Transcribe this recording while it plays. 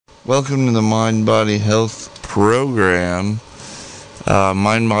Welcome to the Mind Body Health program.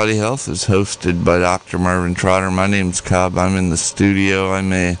 Mind Body Health is hosted by Dr. Marvin Trotter. My name's Cobb. I'm in the studio. I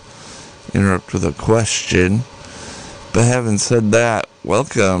may interrupt with a question. But having said that,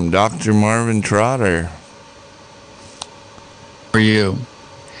 welcome, Dr. Marvin Trotter. For you.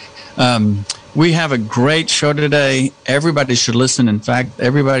 We have a great show today. Everybody should listen. In fact,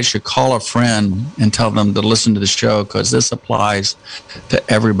 everybody should call a friend and tell them to listen to the show because this applies to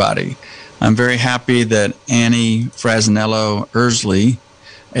everybody. I'm very happy that Annie Frasnello Ersley,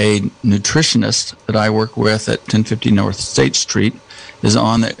 a nutritionist that I work with at 1050 North State Street, is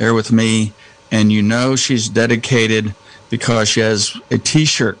on the air with me. And you know she's dedicated because she has a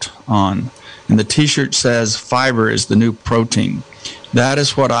T-shirt on. And the T-shirt says, "Fiber is the new protein." That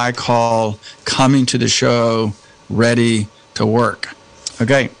is what I call coming to the show ready to work.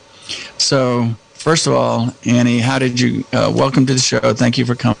 Okay, so first of all, Annie, how did you, welcome to the show. Thank you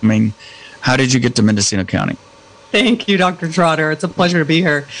for coming. How did you get to Mendocino County? Thank you, Dr. Trotter. It's a pleasure to be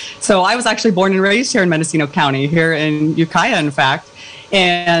here. So I was actually born and raised here in Mendocino County, here in Ukiah, in fact,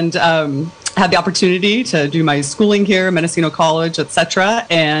 and had the opportunity to do my schooling here, Mendocino College, etc.,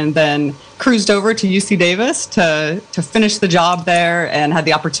 and then cruised over to UC Davis to finish the job there and had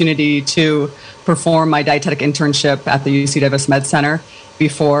the opportunity to perform my dietetic internship at the UC Davis Med Center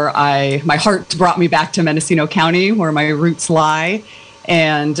before my heart brought me back to Mendocino County, where my roots lie.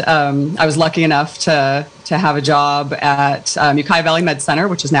 And I was lucky enough to have a job at Ukiah Valley Med Center,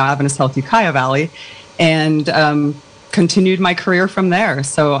 which is now Adventist Health Ukiah Valley, and continued my career from there.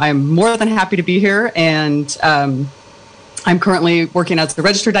 So I'm more than happy to be here, and I'm currently working as a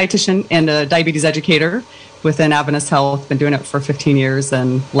registered dietitian and a diabetes educator within Adventist Health. Been doing it for 15 years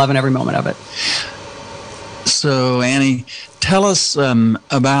and loving every moment of it. So, Annie, tell us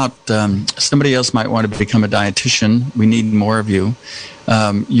about somebody else might want to become a dietitian. We need more of you.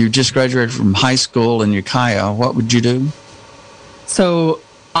 You just graduated from high school in Ukiah. What would you do? So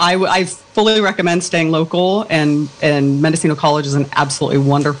I fully recommend staying local, and Mendocino College is an absolutely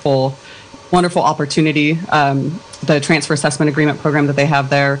wonderful opportunity. The transfer assessment agreement program that they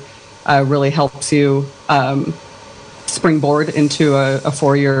have there really helps you springboard into a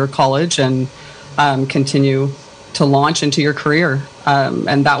 4-year college and continue to launch into your career.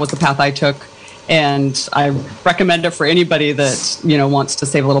 And that was the path I took. And I recommend it for anybody that wants to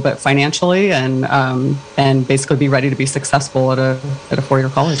save a little bit financially and basically be ready to be successful at a 4-year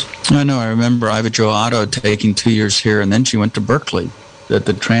college. I know. I remember Iva Jo Otto taking 2 years here, and then she went to Berkeley. That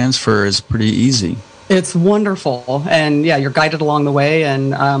the transfer is pretty easy. It's wonderful, and yeah, you're guided along the way.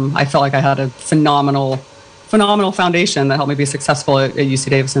 And I felt like I had a phenomenal foundation that helped me be successful at UC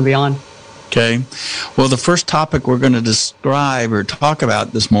Davis and beyond. Okay. Well, the first topic we're going to describe or talk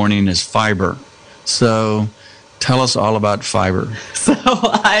about this morning is fiber. So tell us all about fiber. So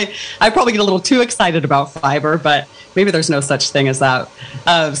I probably get a little too excited about fiber, but maybe there's no such thing as that.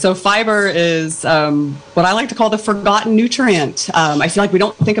 So fiber is what I like to call the forgotten nutrient. I feel like we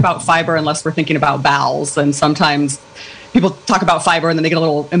don't think about fiber unless we're thinking about bowels. And sometimes people talk about fiber and then they get a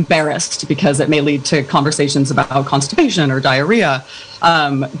little embarrassed because it may lead to conversations about constipation or diarrhea.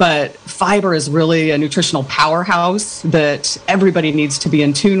 But fiber is really a nutritional powerhouse that everybody needs to be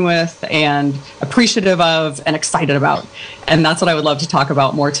in tune with and appreciative of and excited about. And that's what I would love to talk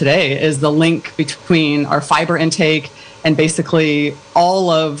about more today, is the link between our fiber intake and basically all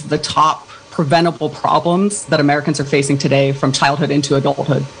of the top preventable problems that Americans are facing today from childhood into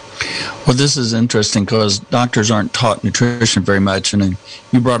adulthood. Well, this is interesting because doctors aren't taught nutrition very much. And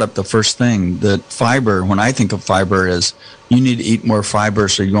you brought up the first thing, that fiber, when I think of fiber, is you need to eat more fiber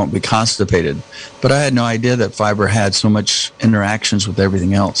so you won't be constipated. But I had no idea that fiber had so much interactions with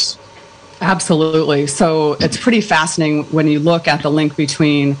everything else. Absolutely. So it's pretty fascinating when you look at the link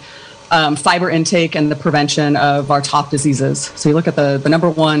between fiber intake and the prevention of our top diseases. So you look at the number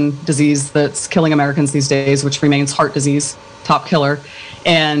one disease that's killing Americans these days, which remains heart disease, top killer.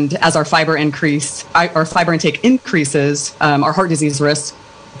 And as our fiber intake increases, our heart disease risk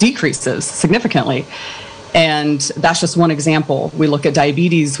decreases significantly. And that's just one example. We look at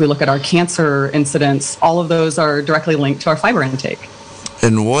diabetes, we look at our cancer incidence. All of those are directly linked to our fiber intake.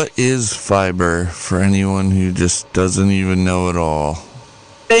 And what is fiber for anyone who just doesn't even know it all?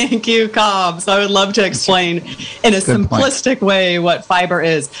 Thank you, Cobb. So I would love to explain in a simplistic way what fiber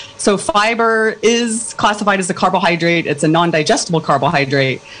is. So fiber is classified as a carbohydrate. It's a non-digestible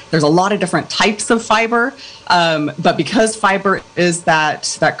carbohydrate. There's a lot of different types of fiber, but because fiber is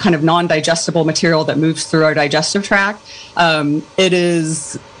that kind of non-digestible material that moves through our digestive tract, it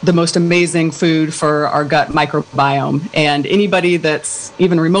is the most amazing food for our gut microbiome. And anybody that's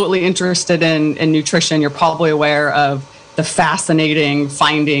even remotely interested in nutrition, you're probably aware of the fascinating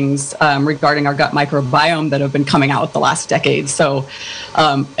findings regarding our gut microbiome that have been coming out the last decade. So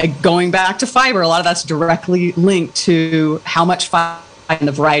going back to fiber, a lot of that's directly linked to how much fiber and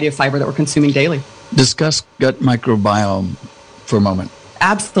the variety of fiber that we're consuming daily. Discuss gut microbiome for a moment.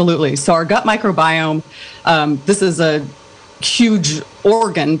 Absolutely. So our gut microbiome, this is a huge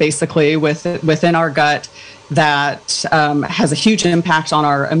organ basically within our gut that has a huge impact on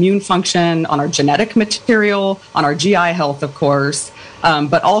our immune function, on our genetic material, on our GI health, of course,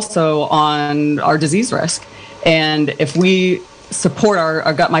 but also on our disease risk. And if we support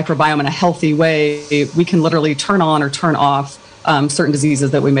our gut microbiome in a healthy way, we can literally turn on or turn off certain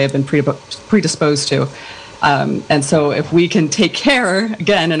diseases that we may have been predisposed to. And so if we can take care,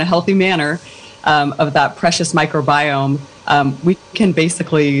 again, in a healthy manner of that precious microbiome, we can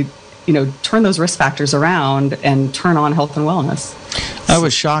basically, turn those risk factors around and turn on health and wellness. I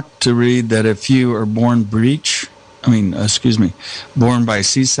was shocked to read that if you are born born by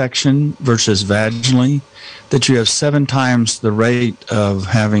C-section versus vaginally, that you have 7 times the rate of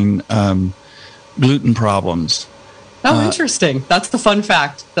having gluten problems. Oh, interesting. That's the fun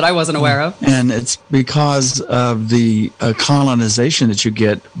fact that I wasn't aware of. And it's because of the colonization that you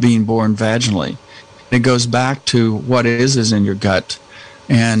get being born vaginally. It goes back to what is in your gut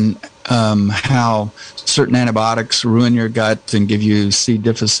and how certain antibiotics ruin your gut and give you C.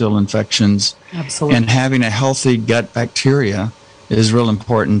 difficile infections. Absolutely. And having a healthy gut bacteria is real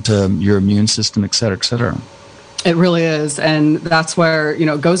important to your immune system, et cetera, et cetera. It really is. And that's where,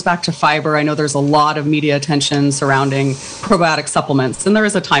 it goes back to fiber. I know there's a lot of media attention surrounding probiotic supplements, and there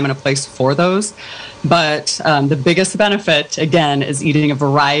is a time and a place for those. But the biggest benefit, again, is eating a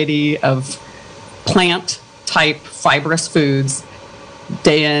variety of plant-type fibrous foods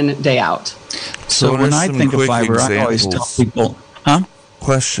day in, day out. So when I think of fiber, I always tell people,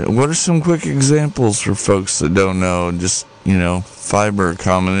 Question. What are some quick examples for folks that don't know, just, fiber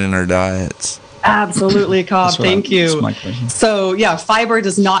common in our diets? Absolutely, Cobb. Thank you. So, fiber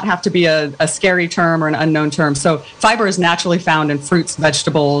does not have to be a scary term or an unknown term. So, fiber is naturally found in fruits,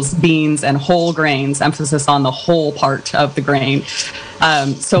 vegetables, beans, and whole grains, emphasis on the whole part of the grain.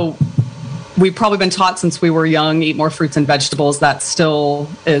 So, we've probably been taught since we were young, eat more fruits and vegetables. That still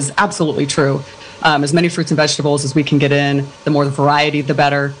is absolutely true. As many fruits and vegetables as we can get in, the more the variety, the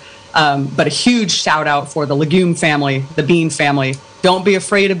better. But a huge shout out for the legume family, the bean family. Don't be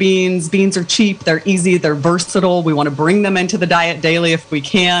afraid of beans. Beans are cheap. They're easy. They're versatile. We want to bring them into the diet daily if we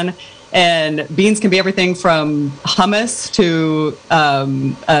can. And beans can be everything from hummus to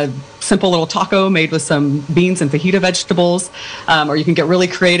a simple little taco made with some beans and fajita vegetables. Or you can get really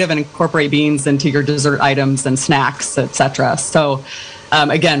creative and incorporate beans into your dessert items and snacks, etc. So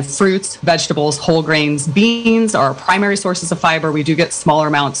again, fruits, vegetables, whole grains, beans are our primary sources of fiber. We do get smaller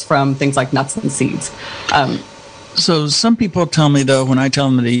amounts from things like nuts and seeds. So some people tell me, though, when I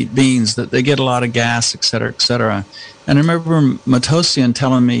tell them to eat beans, that they get a lot of gas, et cetera, et cetera. And I remember Matosian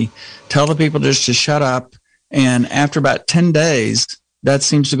telling me, tell the people just to shut up. And after about 10 days, that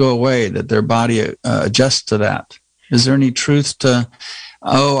seems to go away, that their body adjusts to that. Is there any truth to,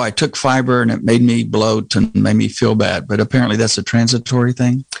 I took fiber and it made me bloat and made me feel bad, but apparently that's a transitory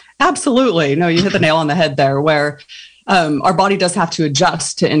thing? Absolutely. No, you hit the nail on the head there, where our body does have to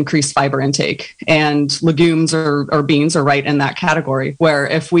adjust to increase fiber intake, and legumes or beans are right in that category, where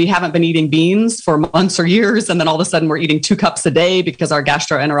if we haven't been eating beans for months or years, and then all of a sudden we're eating 2 cups a day because our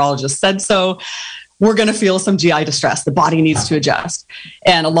gastroenterologist said so, we're going to feel some GI distress. The body needs to adjust.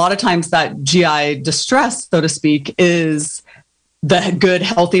 And a lot of times that GI distress, so to speak, is the good,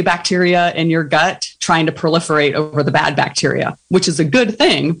 healthy bacteria in your gut trying to proliferate over the bad bacteria, which is a good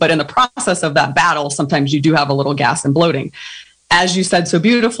thing. But in the process of that battle, sometimes you do have a little gas and bloating. As you said so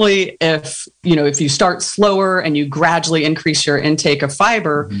beautifully, if you start slower and you gradually increase your intake of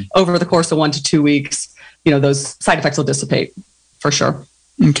fiber over the course of 1 to 2 weeks, those side effects will dissipate for sure.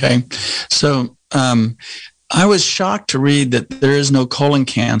 Okay. So I was shocked to read that there is no colon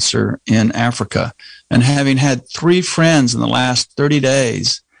cancer in Africa. And having had 3 friends in the last 30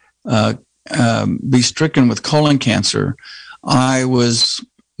 days be stricken with colon cancer, I was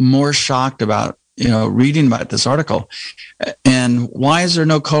more shocked about, reading about this article. And why is there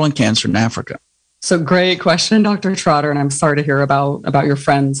no colon cancer in Africa? So great question, Dr. Trotter, and I'm sorry to hear about your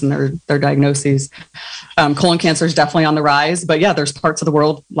friends and their diagnoses. Colon cancer is definitely on the rise, but there's parts of the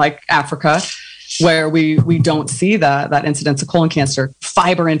world like Africa where we don't see that incidence of colon cancer.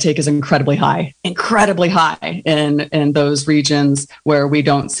 Fiber intake is incredibly high in those regions where we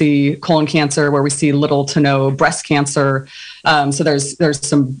don't see colon cancer, where we see little to no breast cancer. So there's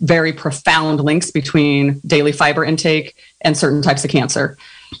some very profound links between daily fiber intake and certain types of cancer.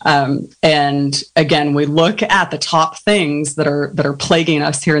 And again, we look at the top things that are plaguing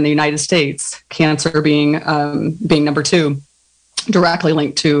us here in the United States, cancer being number 2, directly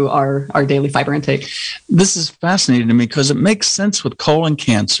linked to our daily fiber intake. This is fascinating to me because it makes sense with colon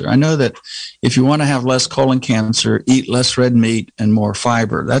cancer. I know that if you want to have less colon cancer, eat less red meat and more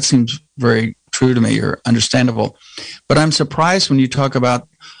fiber. That seems very true to me or understandable. But I'm surprised when you talk about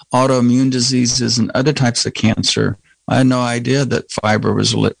autoimmune diseases and other types of cancer. I had no idea that fiber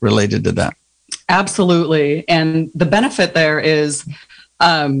was related to that. Absolutely. And the benefit there is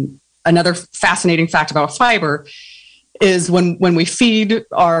another fascinating fact about fiber is when we feed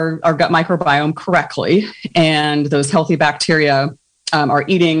our gut microbiome correctly and those healthy bacteria are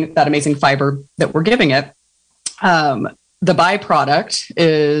eating that amazing fiber that we're giving it, the byproduct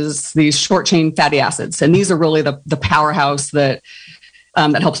is these short chain fatty acids. And these are really the powerhouse that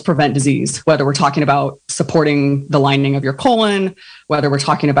helps prevent disease, whether we're talking about supporting the lining of your colon, whether we're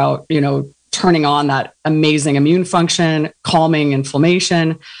talking about, turning on that amazing immune function, calming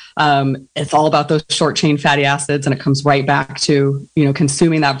inflammation. It's all about those short chain fatty acids, and it comes right back to,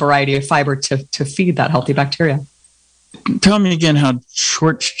 consuming that variety of fiber to feed that healthy bacteria. Tell me again how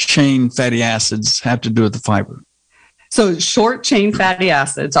short chain fatty acids have to do with the fiber. So short chain fatty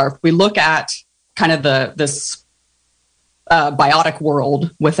acids are, if we look at kind of this biotic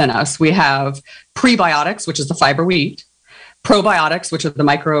world within us, we have prebiotics, which is the fiber we eat, probiotics, which are the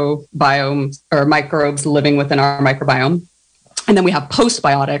microbiome or microbes living within our microbiome. And then we have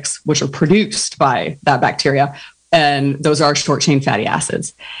postbiotics, which are produced by that bacteria. And those are short chain fatty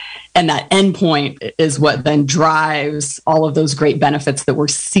acids. And that endpoint is what then drives all of those great benefits that we're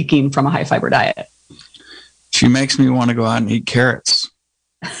seeking from a high fiber diet. She makes me want to go out and eat carrots.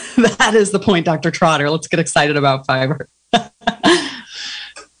 That is the point, Dr. Trotter. Let's get excited about fiber.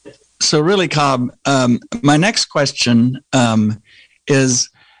 So really, Cobb, my next question is,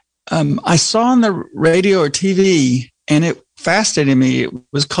 I saw on the radio or TV, and it fascinated me. It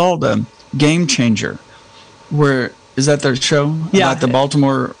was called Game Changer. Is that their show about the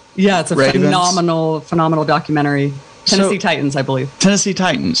Baltimore it's a Ravens? phenomenal documentary. Tennessee Titans, I believe. Tennessee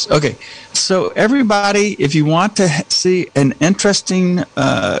Titans. Okay. So everybody, if you want to see an interesting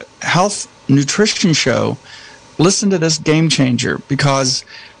health nutrition show, listen to this Game Changer, because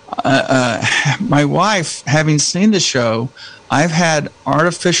my wife, having seen the show, I've had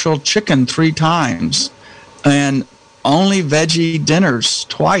artificial chicken 3 times and only veggie dinners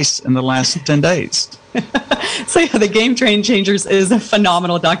twice in the last 10 days. So the Game Changers is a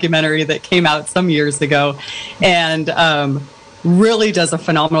phenomenal documentary that came out some years ago and really does a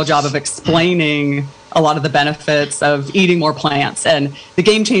phenomenal job of explaining a lot of the benefits of eating more plants. And the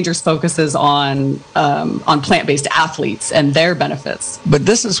Game Changers focuses on plant-based athletes and their benefits. But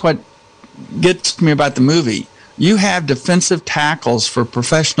this is what gets me about the movie. You have defensive tackles for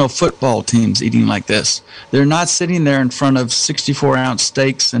professional football teams eating like this. They're not sitting there in front of 64-ounce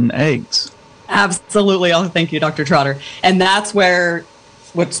steaks and eggs. Absolutely. Oh, thank you, Dr. Trotter. And that's where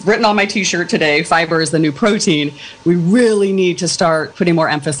what's written on my T-shirt today, fiber is the new protein. We really need to start putting more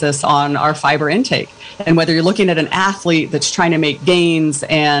emphasis on our fiber intake. And whether you're looking at an athlete that's trying to make gains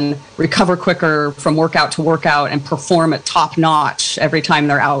and recover quicker from workout to workout and perform at top notch every time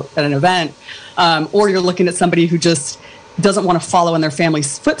they're out at an event, or you're looking at somebody who just doesn't want to follow in their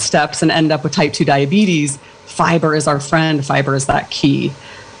family's footsteps and end up with type 2 diabetes, fiber is our friend. Fiber is that key,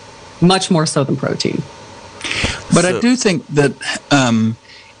 much more so than protein. But I do think that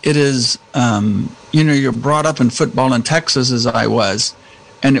it is, you're brought up in football in Texas as I was,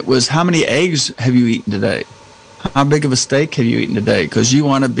 and it was, how many eggs have you eaten today? How big of a steak have you eaten today? Because you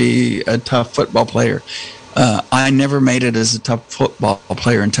want to be a tough football player. I never made it as a tough football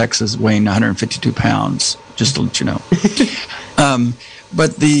player in Texas, weighing 152 pounds, just to let you know.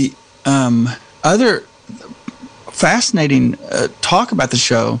 But the other fascinating talk about the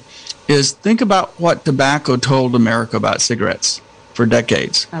show is, think about what tobacco told America about cigarettes for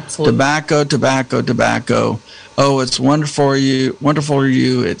decades. Absolutely. Tobacco. Oh, it's wonderful for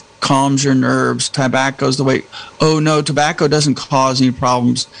you. It calms your nerves. Tobacco's the way. Oh, no, tobacco doesn't cause any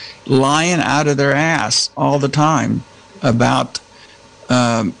problems. Lying out of their ass all the time about,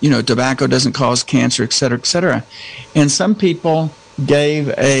 tobacco doesn't cause cancer, et cetera, et cetera. And some people gave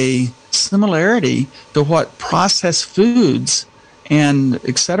a similarity to what processed foods and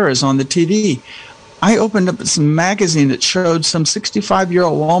et cetera is on the TV. I opened up some magazine that showed some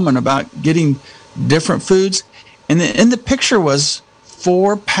 65-year-old woman about getting different foods. And in the picture was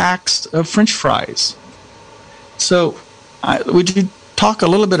 4 packs of French fries. So would you talk a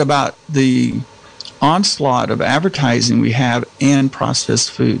little bit about the onslaught of advertising we have and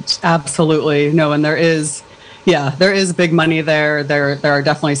processed foods? Absolutely. No, and there is Yeah, there is big money there. There are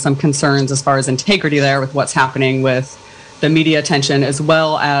definitely some concerns as far as integrity there with what's happening with the media attention, as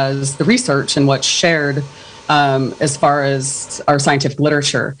well as the research and what's shared as far as our scientific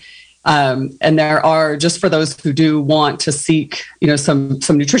literature. And there are, just for those who do want to seek, some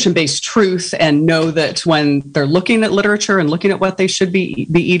nutrition-based truth and know that when they're looking at literature and looking at what they should be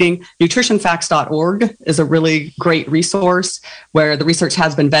eating, nutritionfacts.org is a really great resource where the research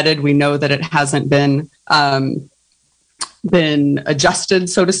has been vetted. We know that it hasn't been adjusted,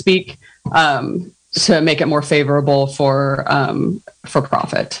 so to speak, to make it more favorable for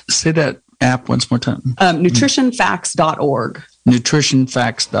profit. Say that app once more time. Nutritionfacts.org.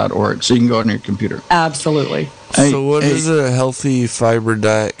 Nutritionfacts.org. So you can go on your computer. Absolutely. So what does a healthy fiber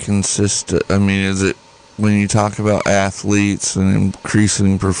diet consist of? I mean, is it, when you talk about athletes and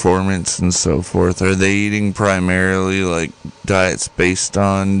increasing performance and so forth, are they eating primarily like diets based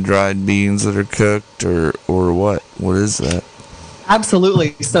on dried beans that are cooked, or what? What is that?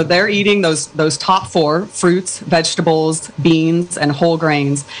 Absolutely. So they're eating those top four: fruits, vegetables, beans, and whole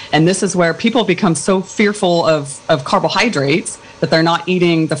grains. And this is where people become so fearful of carbohydrates that they're not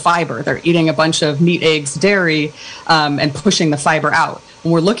eating the fiber. They're eating a bunch of meat, eggs, dairy, and pushing the fiber out.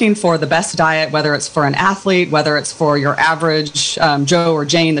 When we're looking for the best diet, whether it's for an athlete, whether it's for your average Joe or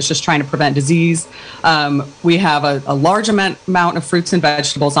Jane that's just trying to prevent disease, we have a large amount of fruits and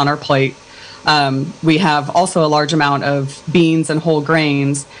vegetables on our plate. We have also a large amount of beans and whole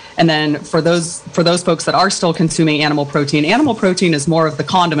grains. And then for those folks that are still consuming animal protein is more of the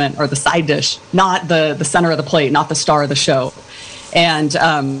condiment or the side dish, not the center of the plate, not the star of the show. And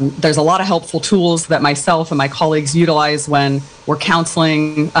there's a lot of helpful tools that myself and my colleagues utilize when we're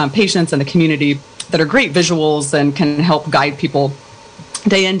counseling patients in the community that are great visuals and can help guide people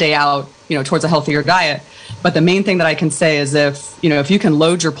day in, day out, towards a healthier diet. But the main thing that I can say is if you can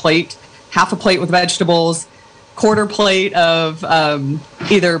load your plate, half a plate with vegetables, quarter plate of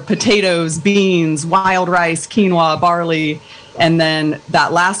either potatoes, beans, wild rice, quinoa, barley, and then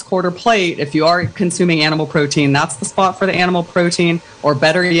that last quarter plate, if you are consuming animal protein, that's the spot for the animal protein. Or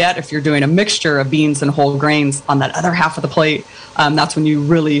better yet, if you're doing a mixture of beans and whole grains on that other half of the plate, that's when you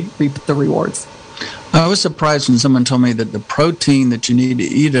really reap the rewards. I was surprised when someone told me that the protein that you need to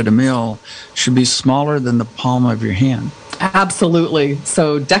eat at a meal should be smaller than the palm of your hand. Absolutely.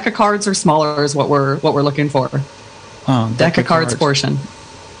 So decacards or smaller is what we're looking for. Oh, decacards portion.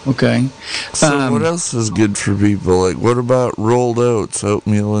 Okay. So what else is good for people? Like, what about rolled oats,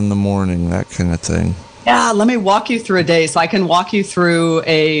 oatmeal in the morning, that kind of thing? Yeah, let me walk you through a day. So I can walk you through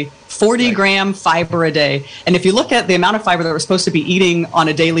a 40-gram fiber a day. And if you look at the amount of fiber that we're supposed to be eating on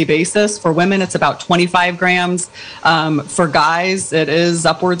a daily basis, for women, it's about 25 grams. For guys, it is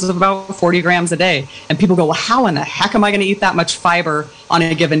upwards of about 40 grams a day. And people go, well, how in the heck am I going to eat that much fiber on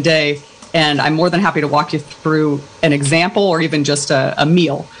a given day? And I'm more than happy to walk you through an example or even just a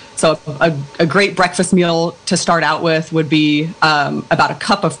meal. So a great breakfast meal to start out with would be about a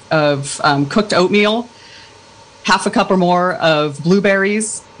cup of cooked oatmeal, half a cup or more of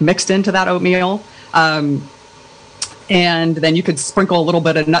blueberries mixed into that oatmeal. And then you could sprinkle a little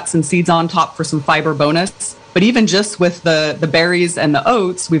bit of nuts and seeds on top for some fiber bonus. But even just with the berries and the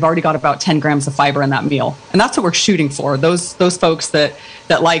oats, we've already got about 10 grams of fiber in that meal. And that's what we're shooting for. Those folks that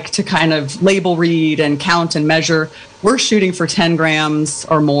like to kind of label read and count and measure, we're shooting for 10 grams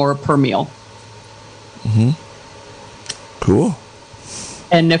or more per meal. Mm-hmm. Cool.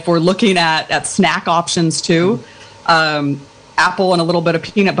 And if we're looking at snack options too, apple and a little bit of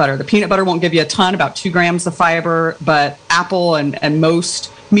peanut butter. The peanut butter won't give you a ton, about 2 grams of fiber, but apple and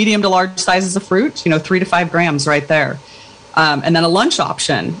most medium to large sizes of fruit, 3 to 5 grams right there. And then a lunch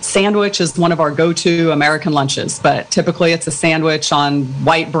option. Sandwich is one of our go-to American lunches, but typically it's a sandwich on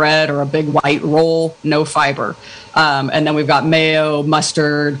white bread or a big white roll, no fiber. And then we've got mayo,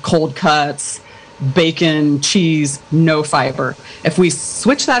 mustard, cold cuts, bacon, cheese, no fiber. If we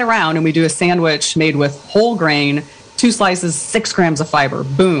switch that around and we do a sandwich made with whole grain, 2 slices, 6 grams of fiber,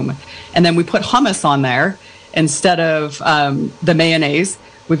 boom. And then we put hummus on there instead of the mayonnaise.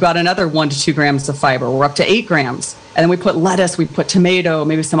 We've got another 1 to 2 grams of fiber. We're up to 8 grams. And then we put lettuce, we put tomato,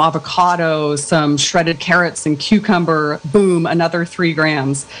 maybe some avocado, some shredded carrots and cucumber, boom, another 3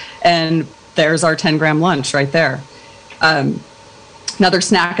 grams. And there's our 10-gram lunch right there. Another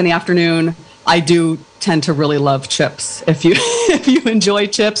snack in the afternoon, I do tend to really love chips. If you enjoy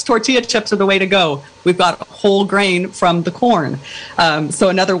chips, tortilla chips are the way to go. We've got whole grain from the corn. So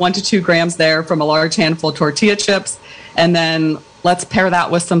another 1 to 2 grams there from a large handful of tortilla chips. And then let's pair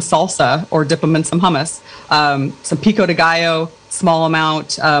that with some salsa or dip them in some hummus. Some pico de gallo, small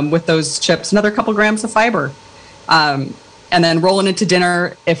amount with those chips, another couple grams of fiber. And then rolling into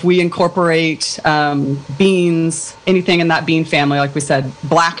dinner, if we incorporate beans, anything in that bean family, like we said,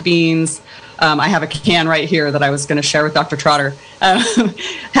 black beans. I have a can right here that I was going to share with Dr. Trotter.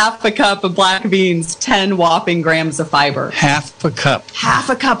 Half a cup of black beans, 10 whopping grams of fiber. Half a cup. Half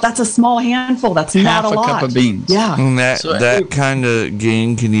a cup. That's a small handful. That's not a lot. Half a cup of beans. Yeah. And that kind of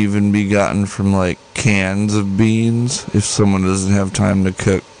gain can even be gotten from like cans of beans if someone doesn't have time to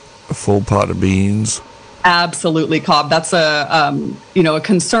cook a full pot of beans. Absolutely, Cobb. That's a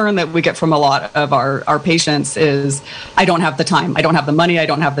concern that we get from a lot of our patients is, I don't have the time. I don't have the money. I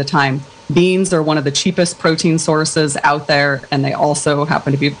don't have the time. Beans are one of the cheapest protein sources out there, and they also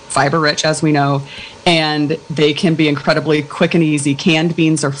happen to be fiber rich, as we know, and they can be incredibly quick and easy. Canned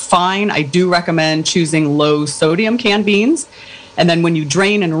beans are fine. I do recommend choosing low sodium canned beans. And then when you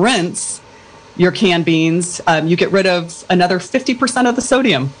drain and rinse your canned beans, you get rid of another 50% of the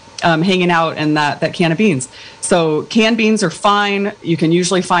sodium hanging out in that can of beans. So canned beans are fine. You can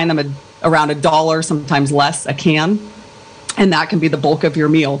usually find them at around $1, sometimes less a can, and that can be the bulk of your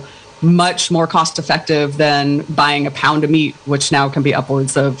meal. Much more cost effective than buying a pound of meat, which now can be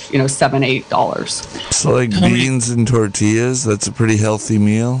upwards of $7-8. So like beans and tortillas, that's a pretty healthy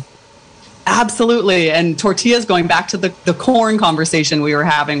meal. Absolutely. And tortillas, going back to the corn conversation we were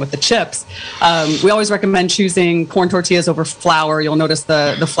having with the chips, we always recommend choosing corn tortillas over flour. You'll notice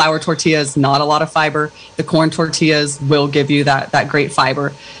the flour tortillas, not a lot of fiber. The corn tortillas will give you that great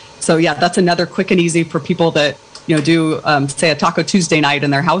fiber. So yeah, that's another quick and easy for people that do say a Taco Tuesday night in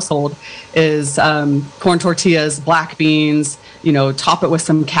their household is corn tortillas, black beans, top it with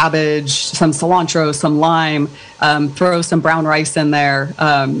some cabbage, some cilantro, some lime, throw some brown rice in there.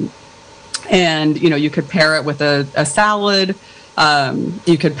 And, you could pair it with a salad.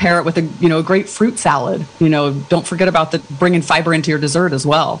 You could pair it with a great fruit salad. Don't forget about bringing fiber into your dessert as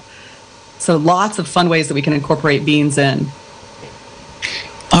well. So lots of fun ways that we can incorporate beans in.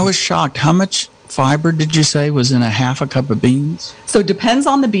 I was shocked. How much fiber did you say was in a half a cup of beans? So it depends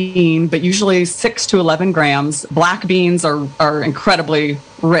on the bean, but usually 6 to 11 grams. Black beans are incredibly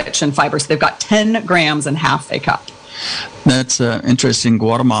rich in fiber. So they've got 10 grams in half a cup. That's interesting.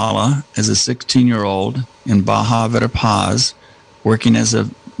 Guatemala, as a 16-year-old in Baja Verapaz, working as a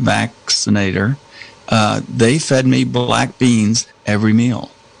vaccinator, they fed me black beans every meal.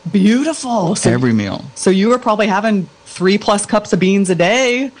 Beautiful. Every meal. So you were probably having 3+ cups of beans a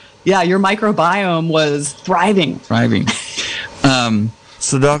day. Yeah, your microbiome was thriving.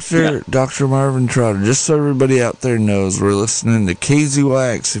 So Dr. Marvin Trotter, just so everybody out there knows, we're listening to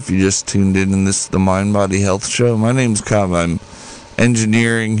KZYX if you just tuned in, and this is the Mind Body Health Show. My name's Cobb. I'm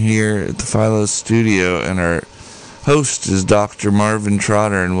engineering here at the Philo Studio, and our host is Dr. Marvin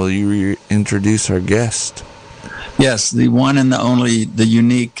Trotter, and will you introduce our guest? Yes, the one and the only, the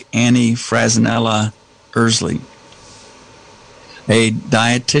unique Annie Frasnella Ersley, a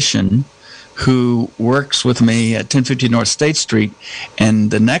dietitian who works with me at 1050 North State Street. And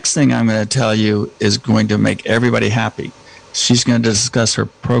the next thing I'm going to tell you is going to make everybody happy. She's going to discuss her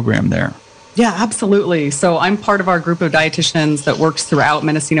program there. Yeah, absolutely. So I'm part of our group of dietitians that works throughout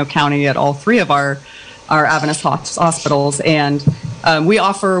Mendocino County at all 3 of our Adventist hospitals. And we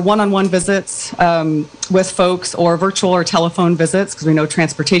offer one-on-one visits with folks, or virtual or telephone visits, because we know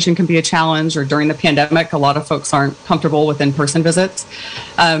transportation can be a challenge, or during the pandemic, a lot of folks aren't comfortable with in-person visits.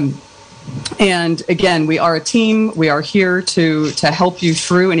 And again, we are a team. We are here to help you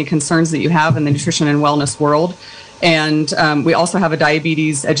through any concerns that you have in the nutrition and wellness world. And we also have a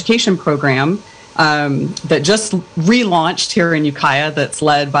diabetes education program that just relaunched here in Ukiah, that's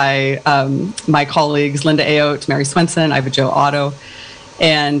led by my colleagues Linda Ayotte, Mary Swenson, Iva Jo Otto.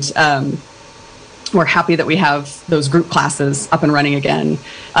 And we're happy that we have those group classes up and running again.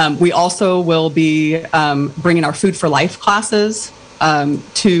 We also will be bringing our Food for Life classes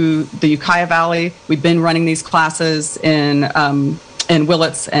to the Ukiah Valley. We've been running these classes in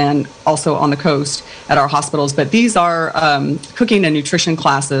Willits and also on the coast at our hospitals. But these are cooking and nutrition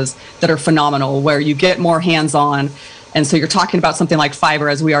classes that are phenomenal, where you get more hands-on. And so you're talking about something like fiber,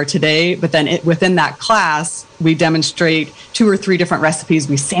 as we are today, but then within that class, we demonstrate 2 or 3 different recipes.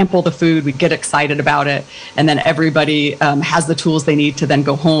 We sample the food, we get excited about it, and then everybody has the tools they need to then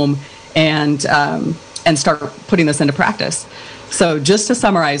go home and start putting this into practice. So just to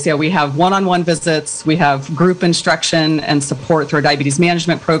summarize, we have one-on-one visits, we have group instruction and support through our diabetes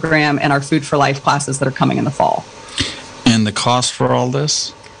management program, and our Food for Life classes that are coming in the fall. And the cost for all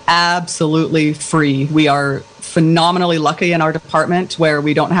this? absolutely free. We are phenomenally lucky in our department where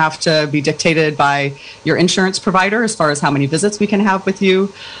we don't have to be dictated by your insurance provider as far as how many visits we can have with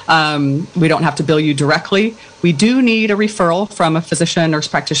you. We don't have to bill you directly. We do need a referral from a physician, nurse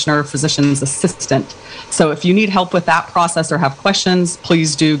practitioner, physician's assistant. So if you need help with that process or have questions,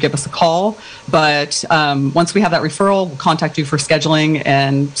 please do give us a call. But once we have that referral, we'll contact you for scheduling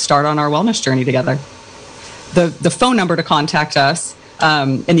and start on our wellness journey together. The phone number to contact us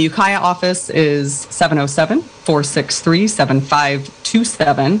in the Ukiah office is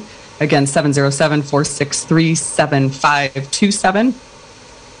 707-463-7527. Again,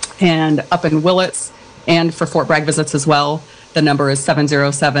 707-463-7527. And up in Willits and for Fort Bragg visits as well, the number is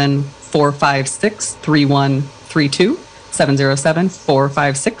 707-456-3132.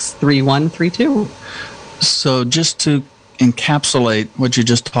 707-456-3132. So just to encapsulate what you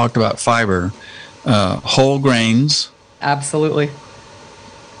just talked about, fiber, whole grains. Absolutely.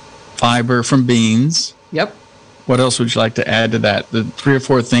 Fiber from beans. Yep. What else would you like to add to that? The 3 or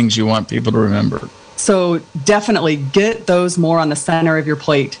 4 things you want people to remember. So definitely get those more on the center of your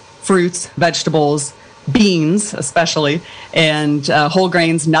plate. Fruits, vegetables, beans especially, and whole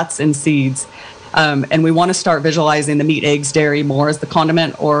grains, nuts, and seeds. And we want to start visualizing the meat, eggs, dairy more as the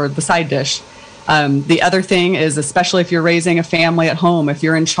condiment or the side dish. The other thing is, especially if you're raising a family at home, if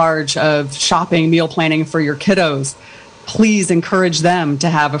you're in charge of shopping, meal planning for your kiddos, please encourage them to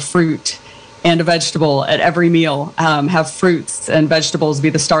have a fruit and a vegetable at every meal. Have fruits and vegetables be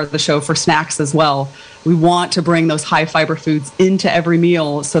the star of the show for snacks as well. We want to bring those high fiber foods into every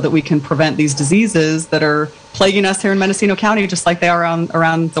meal so that we can prevent these diseases that are plaguing us here in Mendocino County, just like they are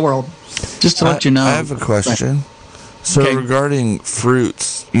around the world. Just to let you know. I have a question. So regarding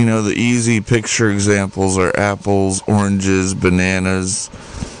fruits, the easy picture examples are apples, oranges, bananas.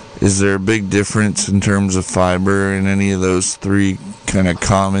 Is there a big difference in terms of fiber in any of those 3 kind of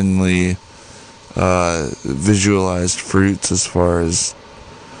commonly visualized fruits as far as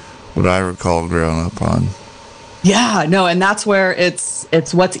what I recall growing up on? Yeah, no, and that's where it's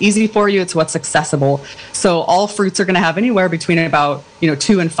what's easy for you, it's what's accessible. So all fruits are going to have anywhere between about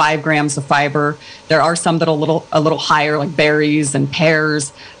 2 and 5 grams of fiber. There are some that are a little higher, like berries and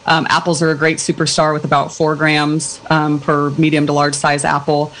pears. Apples are a great superstar with about 4 grams per medium to large size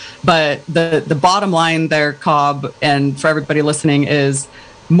apple. But the bottom line there, Cobb, and for everybody listening, is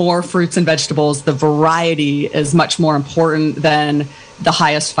more fruits and vegetables. The variety is much more important than the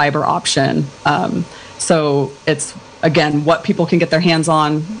highest fiber option. So it's, again, what people can get their hands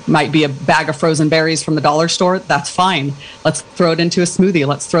on. Might be a bag of frozen berries from the dollar store. That's fine. Let's throw it into a smoothie.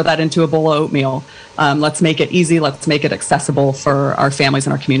 Let's throw that into a bowl of oatmeal. Let's make it easy. Let's make it accessible for our families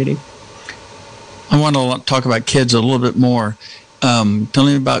and our community. I want to talk about kids a little bit more. Tell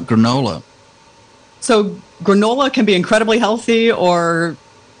me about granola. So granola can be incredibly healthy or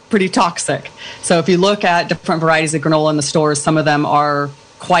pretty toxic. So if you look at different varieties of granola in the stores, some of them are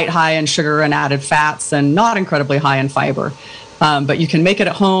quite high in sugar and added fats and not incredibly high in fiber. But you can make it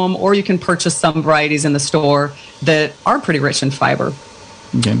at home, or you can purchase some varieties in the store that are pretty rich in fiber.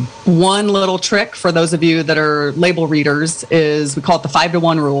 Okay. One little trick for those of you that are label readers is we call it the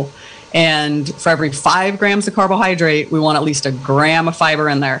 5-to-1 rule. And for every 5 grams of carbohydrate, we want at least a gram of fiber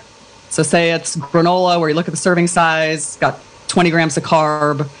in there. So say it's granola where you look at the serving size, got 20 grams of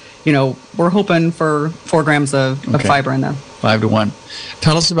carb, we're hoping for 4 grams of fiber in there. 5-to-1.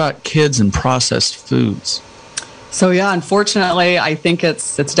 Tell us about kids and processed foods. So yeah, unfortunately, I think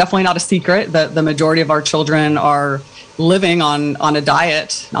it's definitely not a secret that the majority of our children are living on a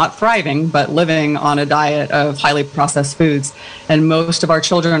diet, not thriving, but living on a diet of highly processed foods. And most of our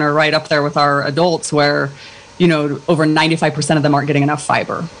children are right up there with our adults where, over 95% of them aren't getting enough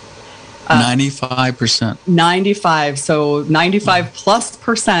fiber. 95%. 95. So 95 plus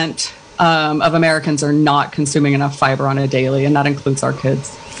percent of Americans are not consuming enough fiber on a daily, and that includes our kids.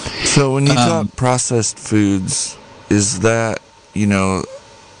 So when you talk processed foods, is that,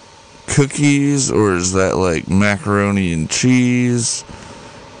 cookies, or is that like macaroni and cheese?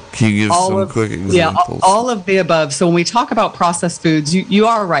 Can you give some quick examples? Yeah, all of the above. So when we talk about processed foods, you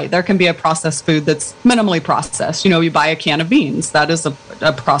are right. There can be a processed food that's minimally processed. You buy a can of beans. That is a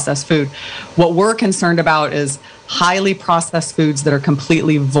processed food. What we're concerned about is highly processed foods that are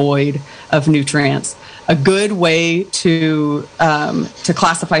completely void of nutrients. A good way to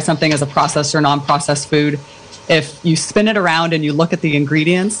classify something as a processed or non-processed food, if you spin it around and you look at the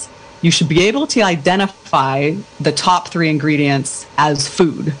ingredients, you should be able to identify the top 3 ingredients as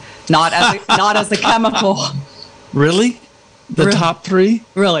food, not as a chemical. Really? Top 3?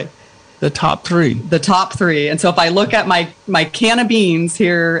 Really? The top 3. The top 3. And so if I look at my can of beans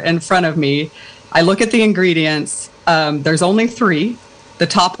here in front of me, I look at the ingredients. There's only 3. the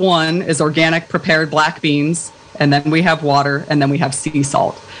top one is organic prepared black beans, and then we have water, and then we have sea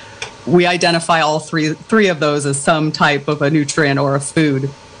salt. We identify all three of those as some type of a nutrient or a food.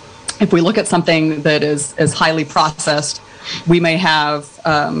 If we look at something that is highly processed, we may have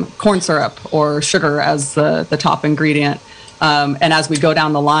corn syrup or sugar as the top ingredient. And as we go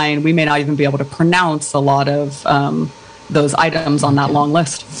down the line, we may not even be able to pronounce a lot of those items on that long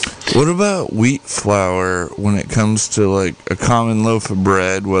list. What about wheat flour when it comes to like a common loaf of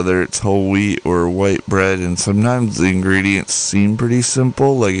bread, whether it's whole wheat or white bread? And sometimes the ingredients seem pretty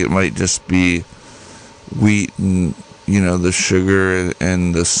simple, like it might just be wheat and, the sugar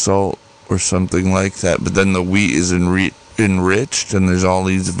and the salt or something like that. But then the wheat is enriched and there's all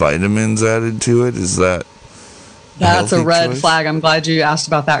these vitamins added to it. Is that That's a red flag. I'm glad you asked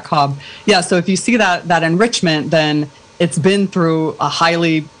about that, Cobb. Yeah, so if you see that enrichment, then it's been through a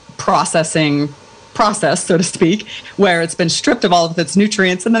highly processing process, so to speak, where it's been stripped of all of its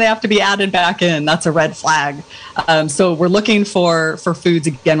nutrients and then they have to be added back in. That's a red flag. So we're looking for foods,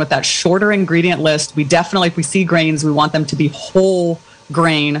 again, with that shorter ingredient list. We definitely, if we see grains, we want them to be whole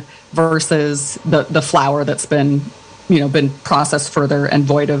grain versus the flour that's been processed further and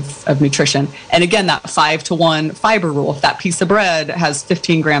void of nutrition. And again, that 5-to-1 fiber rule. If that piece of bread has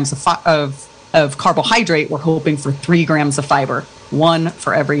 15 grams of carbohydrate, we're hoping for 3 grams of fiber, 1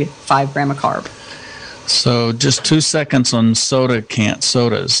 for every 5 gram of carb. So just 2 seconds on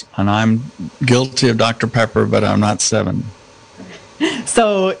sodas. And I'm guilty of Dr. Pepper, but I'm not 7.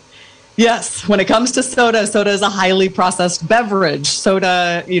 So yes, when it comes to soda is a highly processed beverage.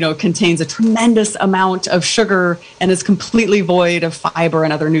 Soda, contains a tremendous amount of sugar and is completely void of fiber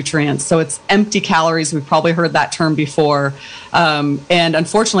and other nutrients. So it's empty calories. We've probably heard that term before. And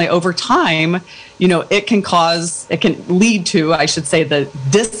unfortunately, over time, it can lead to, I should say, the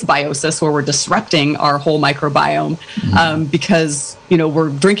dysbiosis, where we're disrupting our whole microbiome because, we're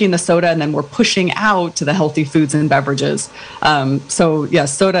drinking the soda and then we're pushing out to the healthy foods and beverages. So,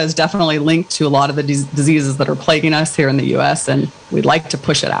 yes, soda is definitely linked to a lot of the diseases that are plaguing us here in the U.S., and we'd like to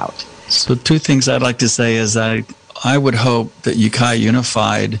push it out. So 2 things I'd like to say is I would hope that Ukiah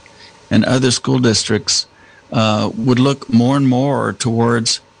Unified and other school districts would look more and more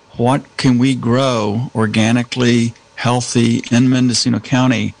towards what can we grow organically healthy in Mendocino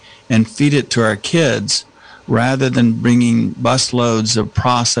County and feed it to our kids, rather than bringing busloads of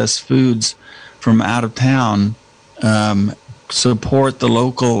processed foods from out of town. Support the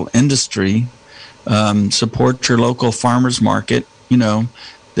local industry, support your local farmers market.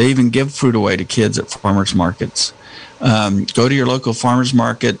 They even give fruit away to kids at farmers markets. Go to your local farmers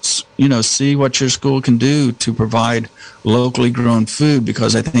markets, see what your school can do to provide locally grown food,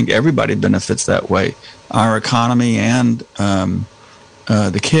 because I think everybody benefits that way, our economy and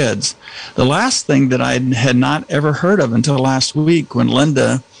the kids. The last thing that I had not ever heard of until last week, when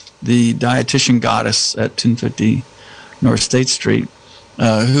Linda, the dietitian goddess at 1050 North State Street,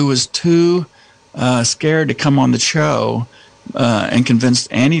 who was too scared to come on the show and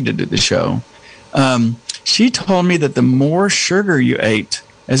convinced Annie to do the show, she told me that the more sugar you ate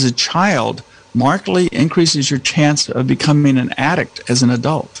as a child markedly increases your chance of becoming an addict as an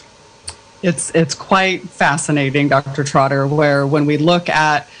adult. It's quite fascinating, Dr. Trotter, where when we look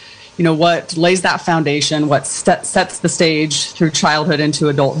at, what lays that foundation, what sets the stage through childhood into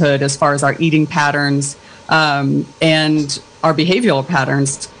adulthood as far as our eating patterns and our behavioral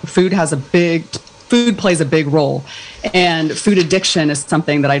patterns, food plays a big role. And food addiction is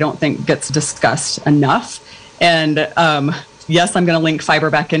something that I don't think gets discussed enough. And yes, I'm going to link fiber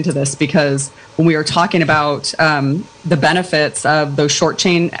back into this, because when we are talking about the benefits of those short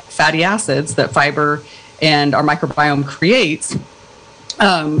chain fatty acids that fiber and our microbiome creates,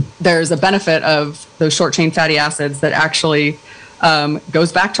 there's a benefit of those short chain fatty acids that actually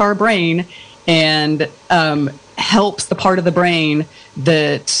goes back to our brain and helps the part of the brain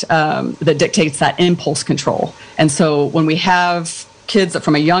that dictates that impulse control. And so when we have kids that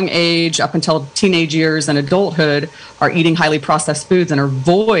from a young age up until teenage years and adulthood are eating highly processed foods and are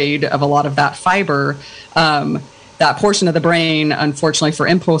void of a lot of that fiber, that portion of the brain, unfortunately, for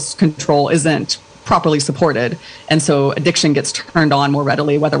impulse control isn't properly supported. And so addiction gets turned on more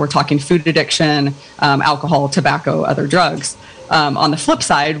readily, whether we're talking food addiction, alcohol, tobacco, other drugs. On the flip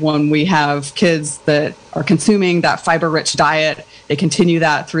side, when we have kids that are consuming that fiber-rich diet, they continue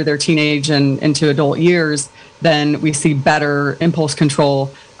that through their teenage and into adult years, then we see better impulse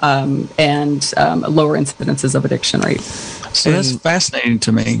control and lower incidences of addiction rate. So that's fascinating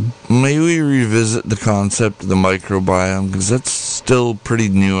to me. May we revisit the concept of the microbiome, because that's still pretty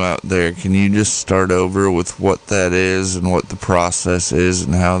new out there. Can you just start over with what that is and what the process is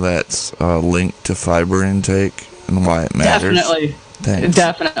and how that's linked to fiber intake and why it matters? Thanks.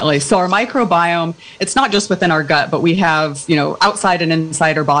 Definitely. So our microbiome, it's not just within our gut, but we have, outside and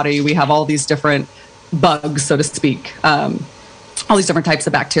inside our body, we have all these different bugs, so to speak. All these different types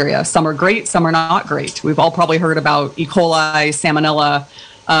of bacteria. Some are great, some are not great. We've all probably heard about E. coli, salmonella,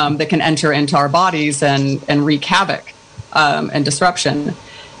 that can enter into our bodies and wreak havoc and disruption.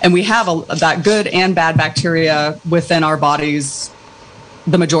 And we have that good and bad bacteria within our bodies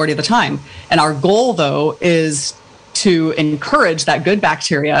the majority of the time. And our goal, though, is to encourage that good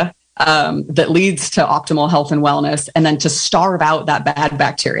bacteria that leads to optimal health and wellness, and then to starve out that bad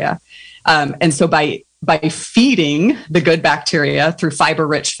bacteria. And so by feeding the good bacteria through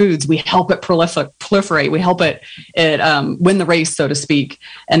fiber-rich foods, we help it proliferate. We help it win the race, so to speak.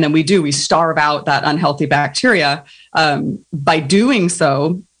 And then we starve out that unhealthy bacteria. By doing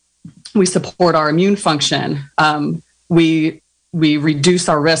so, we support our immune function. We reduce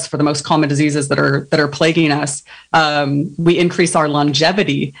our risk for the most common diseases that are plaguing us. We increase our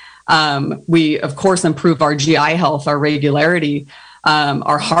longevity. We, of course, improve our GI health, our regularity,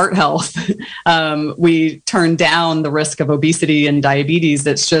 our heart health. We turn down the risk of obesity and diabetes.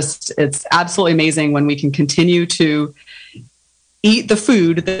 It's absolutely amazing when we can continue to eat the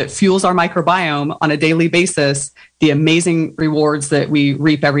food that fuels our microbiome on a daily basis, the amazing rewards that we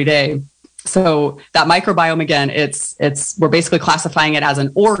reap every day. So that microbiome, again, we're basically classifying it as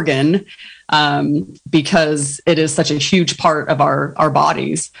an organ because it is such a huge part of our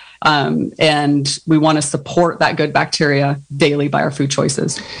bodies. And we want to support that good bacteria daily by our food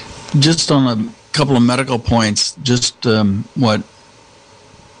choices. Just on a couple of medical points, just what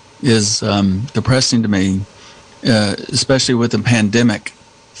is depressing to me, especially with the pandemic,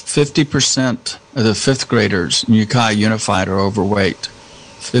 50% of the fifth graders in Ukiah Unified are overweight.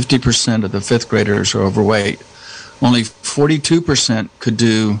 50% of the fifth graders are overweight. Only 42% could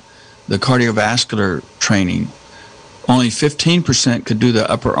do the cardiovascular training. Only 15% could do the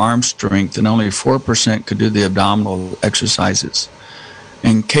upper arm strength, and only 4% could do the abdominal exercises.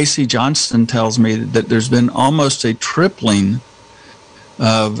 And Casey Johnson tells me that there's been almost a tripling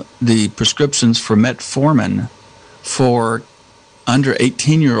of the prescriptions for metformin for under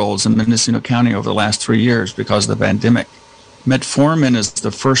 18-year-olds in Mendocino County over the last 3 years because of the pandemic. Metformin is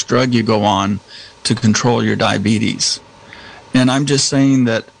the first drug you go on to control your diabetes. And I'm just saying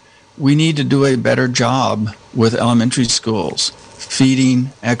that we need to do a better job with elementary schools,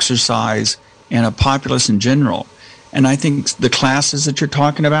 feeding, exercise, and a populace in general. And I think the classes that you're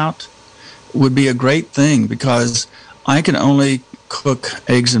talking about would be a great thing because I can only cook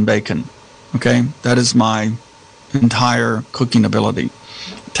eggs and bacon, okay? That is my entire cooking ability.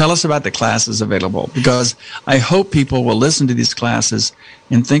 Tell us about the classes available, because I hope people will listen to these classes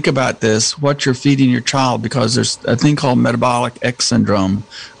and think about this, what you're feeding your child, because there's a thing called metabolic X syndrome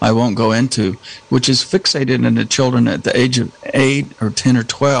I won't go into, which is fixated into children at the age of 8 or 10 or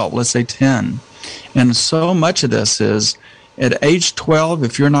 12, let's say 10. And so much of this is at age 12,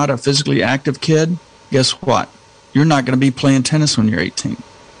 if you're not a physically active kid, guess what? You're not going to be playing tennis when you're 18.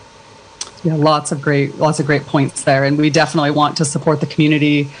 Yeah, lots of great points there, and we definitely want to support the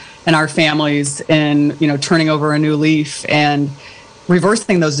community and our families in turning over a new leaf and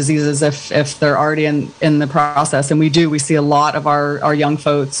reversing those diseases if they're already in the process. And we see a lot of our young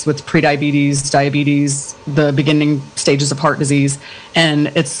folks with prediabetes, diabetes, the beginning stages of heart disease, and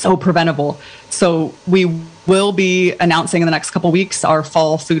it's so preventable. So we will be announcing in the next couple of weeks our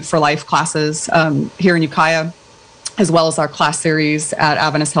fall Food for Life classes here in Ukiah, as well as our class series at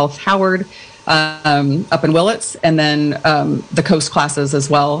Adventist Health Howard up in Willits, and then the Coast classes as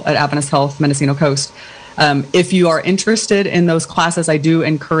well at Adventist Health Mendocino Coast. If you are interested in those classes, I do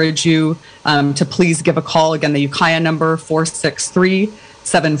encourage you to please give a call. Again, the Ukiah number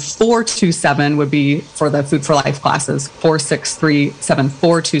 463-7427 would be for the Food for Life classes,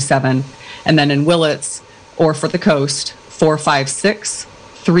 463-7427. And then in Willits or for the Coast,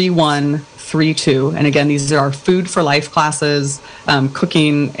 456-3132. And again, these are our Food for Life classes,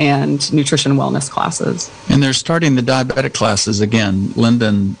 cooking and nutrition wellness classes. And they're starting the diabetic classes again. Linda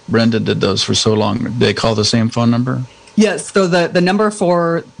and Brenda did those for so long. Do they call the same phone number? Yes. So the number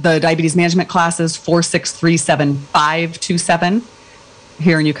for the diabetes management classes, 463-7527.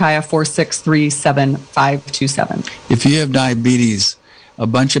 Here in Ukiah, 463-7527. If you have diabetes, a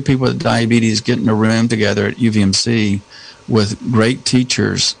bunch of people with diabetes get in a room together at UVMC with great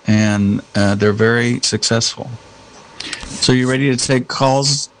teachers, and they're very successful. So you ready to take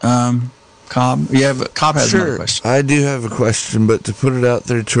calls, Cobb? Cobb has another question. I do have a question, but to put it out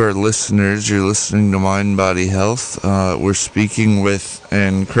there to our listeners, you're listening to Mind Body Health. We're speaking with,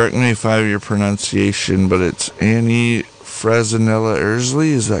 and correct me if I have your pronunciation, but it's Annie Fresnella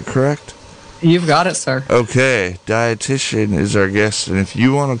Ersley, is that correct? You've got it, sir. Okay, dietitian is our guest, and if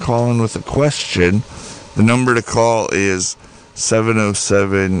you want to call in with a question, the number to call is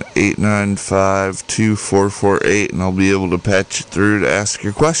 707-895-2448, and I'll be able to patch you through to ask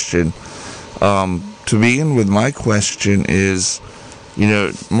your question. To begin with, my question is,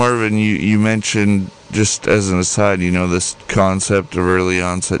 Marvin, you mentioned, just as an aside, this concept of early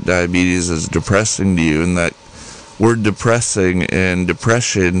onset diabetes is depressing to you, and that word depressing and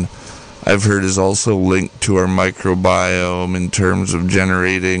depression, I've heard, is also linked to our microbiome in terms of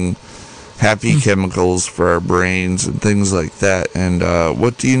generating happy chemicals for our brains and things like that. And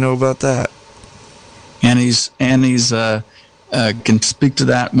what do you know about that? Annie's can speak to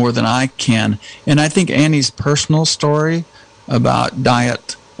that more than I can. And I think Annie's personal story about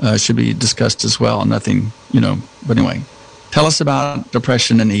diet should be discussed as well. Nothing, but anyway. Tell us about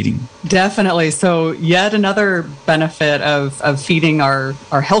depression and eating. Definitely. So yet another benefit of feeding our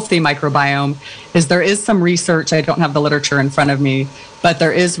healthy microbiome is there is some research, I don't have the literature in front of me, but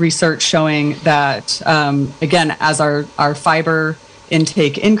there is research showing that, again, as our fiber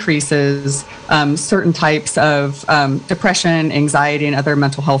intake increases, certain types of depression, anxiety, and other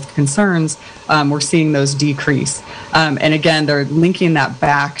mental health concerns, we're seeing those decrease. And again, they're linking that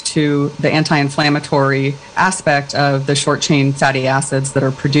back to the anti-inflammatory aspect of the short-chain fatty acids that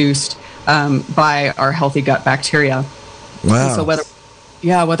are produced by our healthy gut bacteria. Wow. And so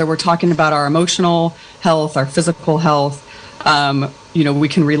whether we're talking about our emotional health, our physical health, we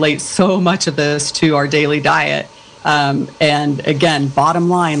can relate so much of this to our daily diet. And again, bottom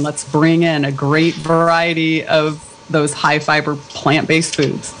line, let's bring in a great variety of those high fiber plant-based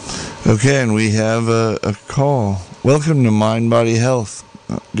foods. Okay, and we have a call. Welcome to Mind Body Health.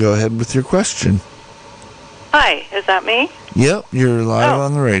 Go ahead with your question. Hi, is that me? Yep, you're live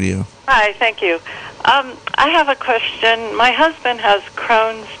on the radio. Hi, thank you. I have a question. My husband has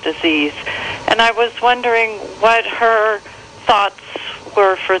Crohn's disease, and I was wondering what her thoughts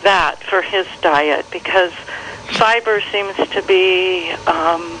were for that, for his diet, because fiber seems to be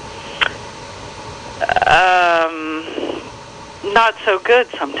not so good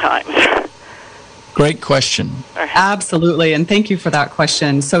sometimes. Great question. Absolutely, and thank you for that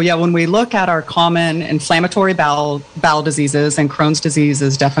question. So when we look at our common inflammatory bowel diseases, and Crohn's disease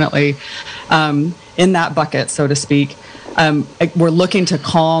is definitely in that bucket, so to speak, we're looking to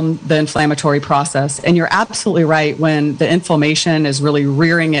calm the inflammatory process. And you're absolutely right, when the inflammation is really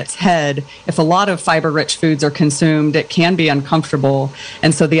rearing its head, if a lot of fiber-rich foods are consumed, it can be uncomfortable.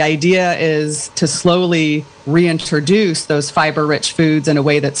 And so the idea is to slowly reintroduce those fiber-rich foods in a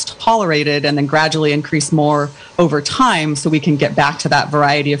way that's tolerated, and then gradually increase more over time so we can get back to that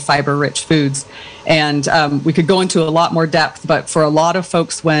variety of fiber-rich foods. And we could go into a lot more depth, but for a lot of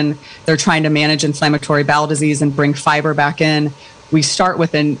folks, when they're trying to manage inflammatory bowel disease and bring fiber back in, we start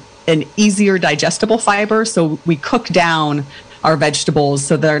with an easier digestible fiber. So we cook down our vegetables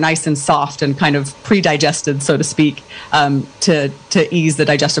so they're nice and soft and kind of pre-digested, so to speak, to ease the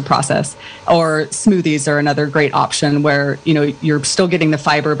digestive process. Or smoothies are another great option where you're still getting the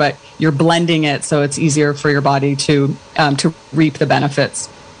fiber, but you're blending it so it's easier for your body to reap the benefits.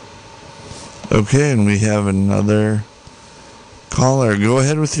 Okay, and we have another caller. Go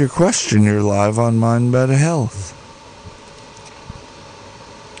ahead with your question. You're live on Mind Body Health.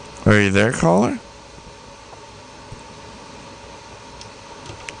 Are you there, caller?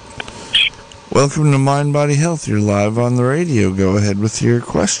 Welcome to Mind Body Health. You're live on the radio. Go ahead with your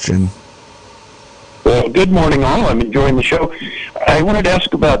question. Well, good morning, all. I'm enjoying the show. I wanted to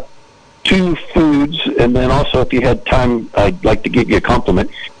ask about two foods, and then also, if you had time, I'd like to give you a compliment.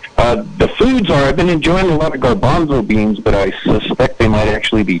 The foods are, I've been enjoying a lot of garbanzo beans, but I suspect they might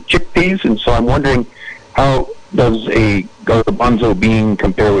actually be chickpeas, and so I'm wondering, how does a garbanzo bean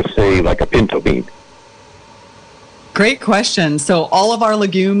compare with, say, like a pinto bean? Great question. So all of our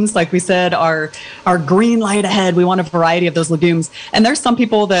legumes, like we said, are green light ahead. We want a variety of those legumes. And there's some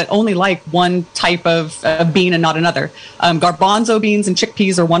people that only like one type of bean and not another. Garbanzo beans and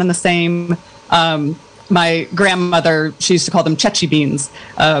chickpeas are one and the same. My grandmother, she used to call them chechi beans.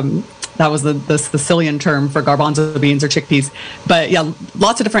 That was the Sicilian term for garbanzo beans or chickpeas. But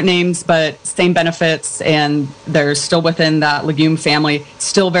lots of different names, but same benefits, and they're still within that legume family,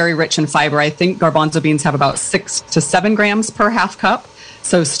 still very rich in fiber. I think garbanzo beans have about 6 to 7 grams per half cup.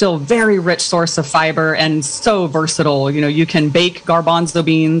 So still very rich source of fiber and so versatile. You can bake garbanzo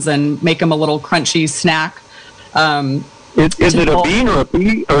beans and make them a little crunchy snack. Is it a bean or a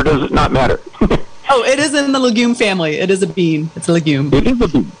pea, or does it not matter? Oh, it is in the legume family. It is a bean. It's a legume. It is a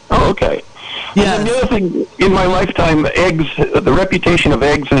bean. Oh, okay. Yeah. And the other thing, in my lifetime, eggs, the reputation of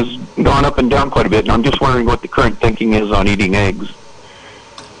eggs has gone up and down quite a bit, and I'm just wondering what the current thinking is on eating eggs.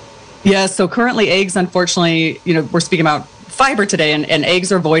 Yeah, so currently eggs, unfortunately, we're speaking about fiber today, and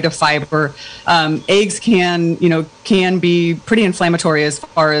eggs are void of fiber. Eggs can be pretty inflammatory as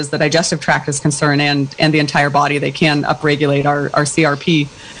far as the digestive tract is concerned, and the entire body. They can upregulate our CRP,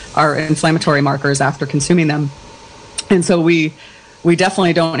 our inflammatory markers, after consuming them. And so we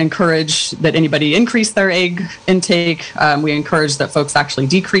definitely don't encourage that anybody increase their egg intake. We encourage that folks actually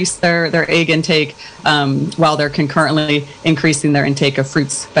decrease their egg intake while they're concurrently increasing their intake of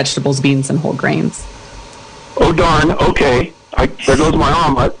fruits, vegetables, beans, and whole grains. Oh, darn. Okay. There goes my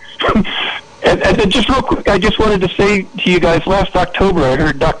omelet. and then just real quick, I just wanted to say to you guys, last October I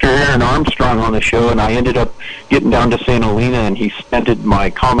heard Dr. Aaron Armstrong on the show, and I ended up getting down to St. Helena, and he stented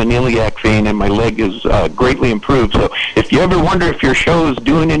my common iliac vein, and my leg is greatly improved. So if you ever wonder if your show is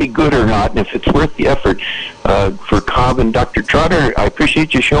doing any good or not, and if it's worth the effort, for Cobb and Dr. Trotter, I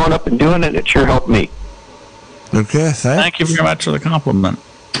appreciate you showing up and doing it. It sure helped me. Okay, thanks. Thank you very much for the compliment.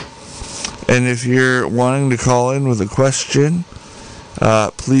 And if you're wanting to call in with a question,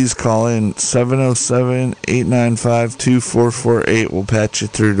 please call in 707-895-2448. We'll patch you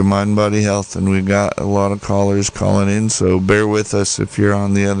through to Mind Body Health, and we've got a lot of callers calling in, so bear with us if you're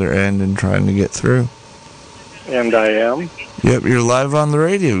on the other end and trying to get through. And I am. Yep, you're live on the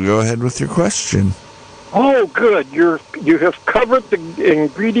radio. Go ahead with your question. Oh, good. You have covered the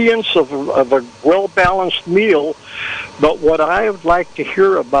ingredients of a well-balanced meal, but what I would like to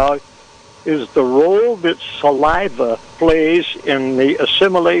hear about is the role that saliva plays in the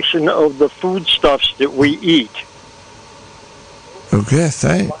assimilation of the foodstuffs that we eat. Okay,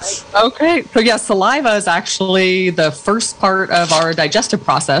 thanks. Okay, so yeah, saliva is actually the first part of our digestive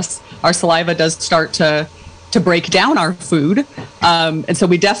process. Our saliva does start to break down our food. And so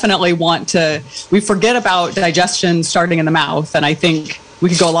we definitely we forget about digestion starting in the mouth. And I think we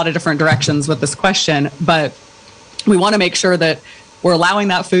could go a lot of different directions with this question, but we want to make sure that we're allowing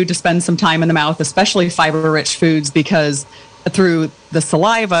that food to spend some time in the mouth, especially fiber-rich foods, because through the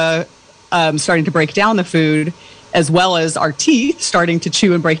saliva starting to break down the food, as well as our teeth starting to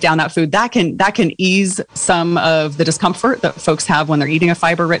chew and break down that food, that can ease some of the discomfort that folks have when they're eating a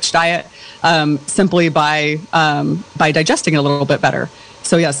fiber-rich diet, simply by digesting a little bit better.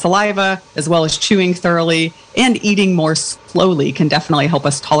 So yeah, saliva, as well as chewing thoroughly and eating more slowly, can definitely help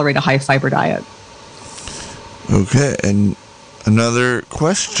us tolerate a high-fiber diet. Okay, and another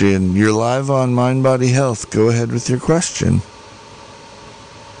question. You're live on Mind Body Health. Go ahead with your question.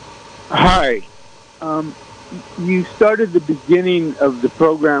 Hi. You started the beginning of the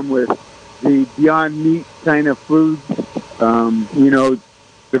program with the Beyond Meat kind of foods, the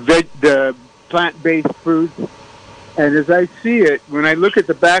plant-based foods. And as I see it, when I look at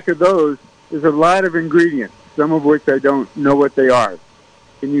the back of those, there's a lot of ingredients, some of which I don't know what they are.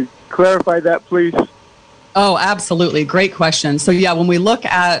 Can you clarify that, please? Oh, absolutely. Great question. So yeah, when we look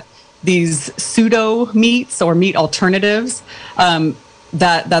at these pseudo meats or meat alternatives,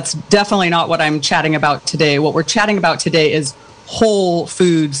 that's definitely not what I'm chatting about today. What we're chatting about today is whole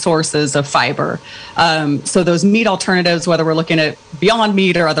food sources of fiber. So those meat alternatives, whether we're looking at Beyond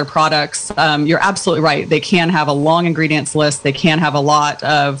Meat or other products, you're absolutely right. They can have a long ingredients list. They can have a lot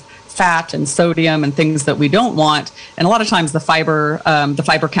of fat and sodium and things that we don't want. And a lot of times the fiber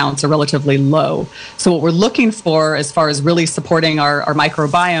counts are relatively low. So what we're looking for as far as really supporting our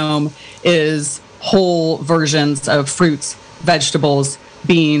microbiome is whole versions of fruits, vegetables,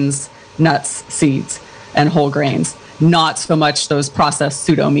 beans, nuts, seeds, and whole grains, not so much those processed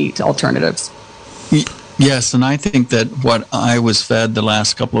pseudo-meat alternatives. Yes, and I think that what I was fed the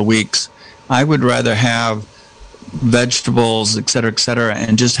last couple of weeks, I would rather have vegetables, et cetera,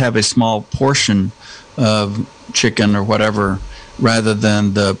 and just have a small portion of chicken or whatever rather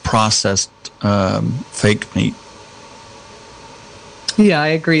than the processed fake meat. Yeah, I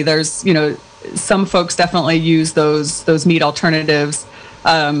agree. There's, some folks definitely use those meat alternatives,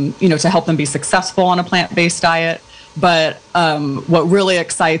 to help them be successful on a plant-based diet. But what really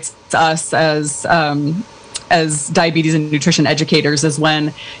excites us as diabetes and nutrition educators is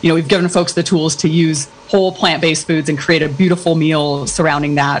when, we've given folks the tools to use whole plant-based foods and create a beautiful meal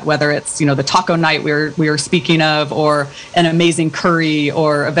surrounding that, whether it's, the taco night we were speaking of, or an amazing curry,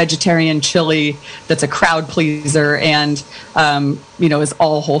 or a vegetarian chili that's a crowd pleaser and, is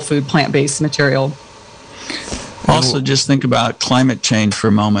all whole food plant-based material. Also, just think about climate change for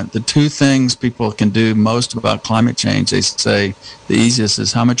a moment. The two things people can do most about climate change, they say the easiest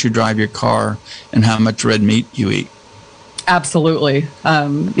is how much you drive your car and how much red meat you eat. Absolutely.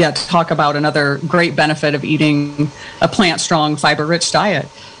 To talk about another great benefit of eating a plant-strong, fiber-rich diet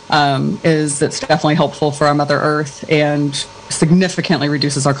is it's definitely helpful for our Mother Earth and significantly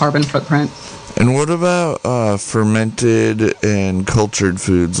reduces our carbon footprint. And what about fermented and cultured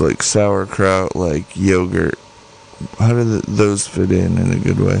foods like sauerkraut, like yogurt? How do those fit in a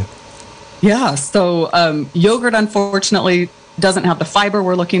good way? Yeah, so yogurt, unfortunately, doesn't have the fiber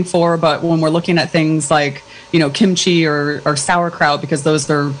we're looking for, but when we're looking at things like, kimchi or sauerkraut, because those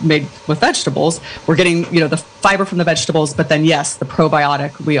are made with vegetables, we're getting, the fiber from the vegetables, but then, yes, the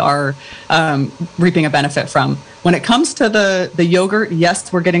probiotic we are reaping a benefit from. When it comes to the yogurt,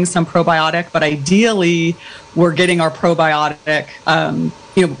 yes, we're getting some probiotic, but ideally we're getting our probiotic,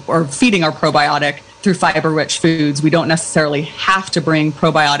 or feeding our probiotic through fiber-rich foods. We don't necessarily have to bring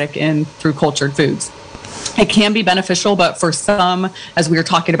probiotic in through cultured foods. It can be beneficial, but for some, as we were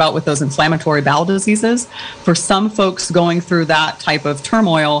talking about with those inflammatory bowel diseases, for some folks going through that type of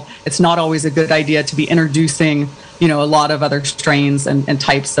turmoil, it's not always a good idea to be introducing, a lot of other strains and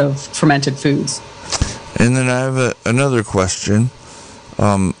types of fermented foods. And then I have another question.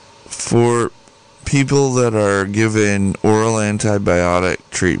 For people that are given oral antibiotic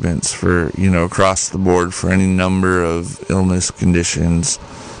treatments for, across the board for any number of illness conditions,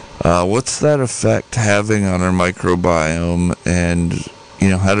 what's that effect having on our microbiome, and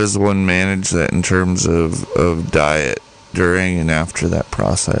how does one manage that in terms of diet during and after that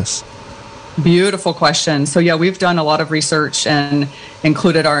process? Beautiful question. So yeah, we've done a lot of research and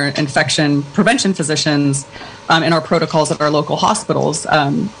included our infection prevention physicians in our protocols at our local hospitals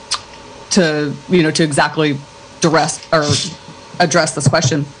to exactly address this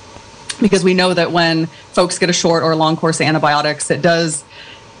question, because we know that when folks get a short or long course of antibiotics, it does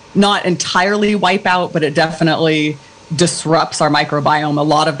not entirely wipe out, but it definitely disrupts our microbiome. A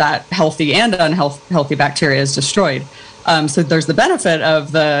lot of that healthy and unhealthy bacteria is destroyed. So there's the benefit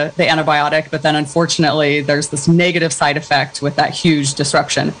of the antibiotic, but then unfortunately there's this negative side effect with that huge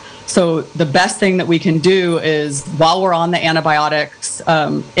disruption. So the best thing that we can do is, while we're on the antibiotics,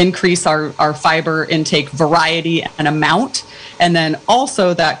 increase our fiber intake variety and amount. And then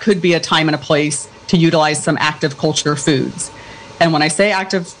also that could be a time and a place to utilize some active culture foods. And when I say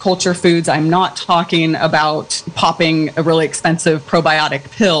active culture foods, I'm not talking about popping a really expensive probiotic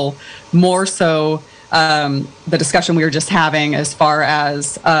pill, more so the discussion we were just having as far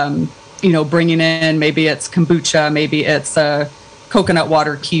as, bringing in, maybe it's kombucha, maybe it's coconut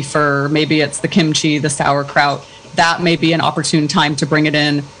water kefir, maybe it's the kimchi, the sauerkraut. That may be an opportune time to bring it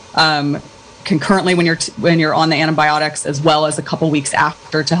in concurrently when you're on the antibiotics, as well as a couple weeks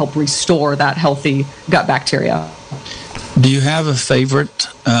after, to help restore that healthy gut bacteria. Do you have a favorite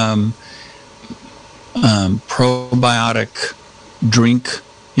probiotic drink?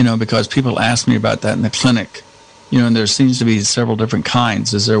 Because people ask me about that in the clinic, and there seems to be several different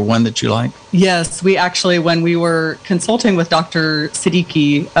kinds. Is there one that you like? Yes, we actually, when we were consulting with Dr.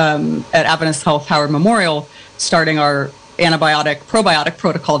 Siddiqui at Adventist Health Howard Memorial, starting our probiotic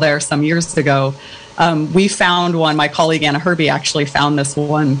protocol there some years ago, we found one. My colleague Anna Herbie actually found this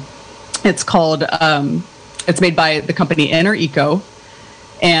one. It's called, it's made by the company Inner Eco,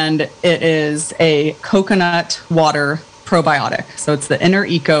 and it is a coconut water probiotic. So it's the Inner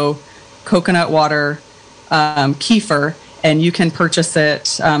Eco coconut water kefir, and you can purchase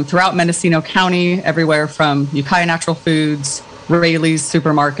it throughout Mendocino County, everywhere from Ukiah Natural Foods, Rayleigh's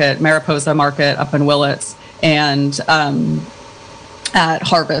Supermarket, Mariposa Market up in Willits, and at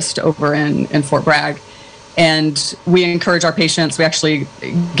Harvest over in Fort Bragg. And we encourage our patients, we actually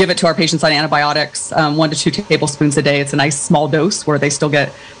give it to our patients on antibiotics, 1 to 2 tablespoons a day. It's a nice small dose where they still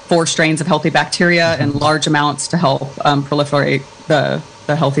get 4 strains of healthy bacteria in large amounts to help proliferate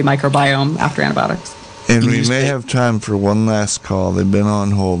the healthy microbiome after antibiotics. And we may have time for one last call. They've been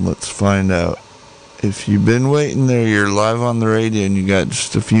on hold. Let's find out. If you've been waiting there, you're live on the radio and you got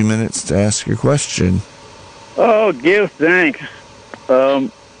just a few minutes to ask your question. Oh, give thanks.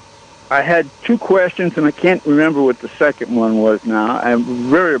 I had 2 questions, and I can't remember what the second one was now. I'm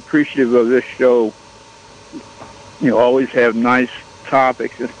very appreciative of this show. You always have nice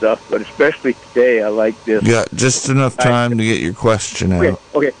topics and stuff, but especially today, I like this. You got just enough time to get your question out.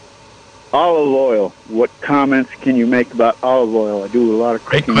 Okay. Olive oil. What comments can you make about olive oil? I do a lot of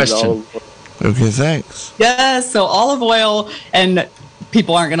cooking with olive oil. Okay, thanks. Yes, so olive oil, and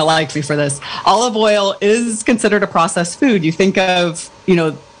people aren't going to like me for this. Olive oil is considered a processed food. You think of,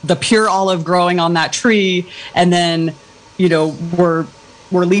 the pure olive growing on that tree, and then, we're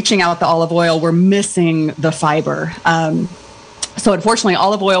leaching out the olive oil. We're missing the fiber. So unfortunately,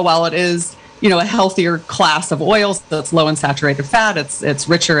 olive oil, while it is, a healthier class of oils that's low in saturated fat, it's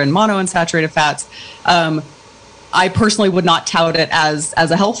richer in monounsaturated fats. I personally would not tout it as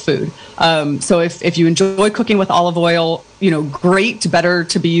a health food. So if you enjoy cooking with olive oil, great, better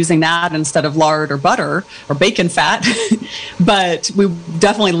to be using that instead of lard or butter or bacon fat. But we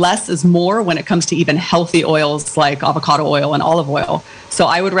definitely less is more when it comes to even healthy oils like avocado oil and olive oil. So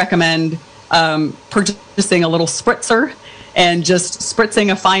I would recommend purchasing a little spritzer and just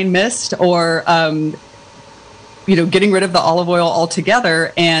spritzing a fine mist, or getting rid of the olive oil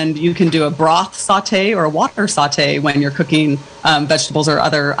altogether, and you can do a broth saute or a water saute when you're cooking vegetables or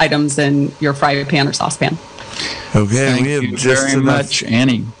other items in your fry pan or saucepan. Okay, Thank we have you just very much,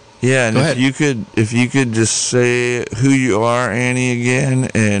 Annie. Yeah, and Go ahead. if you could just say who you are, Annie, again,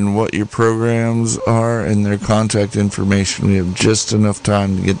 and what your programs are and their contact information. We have just enough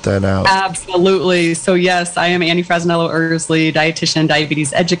time to get that out. Absolutely. So yes, I am Annie Frasnello-Ersley, dietitian,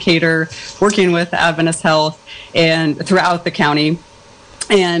 diabetes educator, working with Adventist Health and throughout the county.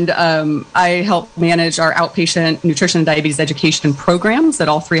 And I help manage our outpatient nutrition and diabetes education programs at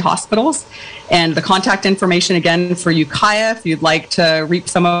all 3 hospitals. And the contact information, again, for Ukiah, if you'd like to reap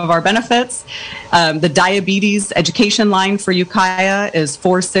some of our benefits, the diabetes education line for Ukiah is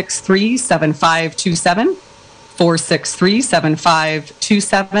 463-7527.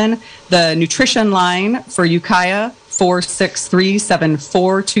 463-7527. The nutrition line for Ukiah,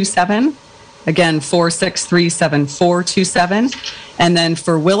 463-7427. Again, 463-7427. And then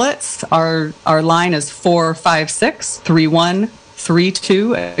for Willits, our line is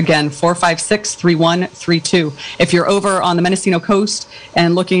 456-3132. Again, 456-3132. If you're over on the Mendocino coast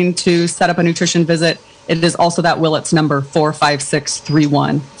and looking to set up a nutrition visit, it is also that Willits number,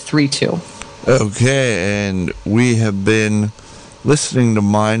 456-3132. Okay, and we have been listening to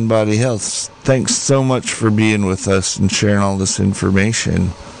Mind Body Health. Thanks so much for being with us and sharing all this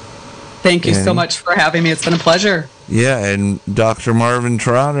information. Thank you so much for having me. It's been a pleasure. Yeah, and Dr. Marvin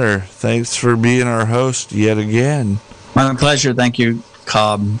Trotter, thanks for being our host yet again. My pleasure. Thank you,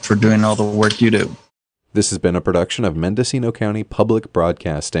 Cobb, for doing all the work you do. This has been a production of Mendocino County Public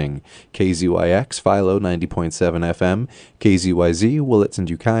Broadcasting, KZYX Philo 90.7 FM, KZYZ Willits and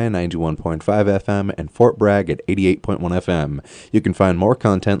Ukiah 91.5 FM, and Fort Bragg at 88.1 FM. You can find more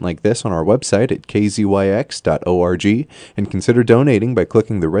content like this on our website at kzyx.org, and consider donating by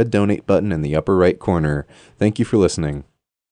clicking the red donate button in the upper right corner. Thank you for listening.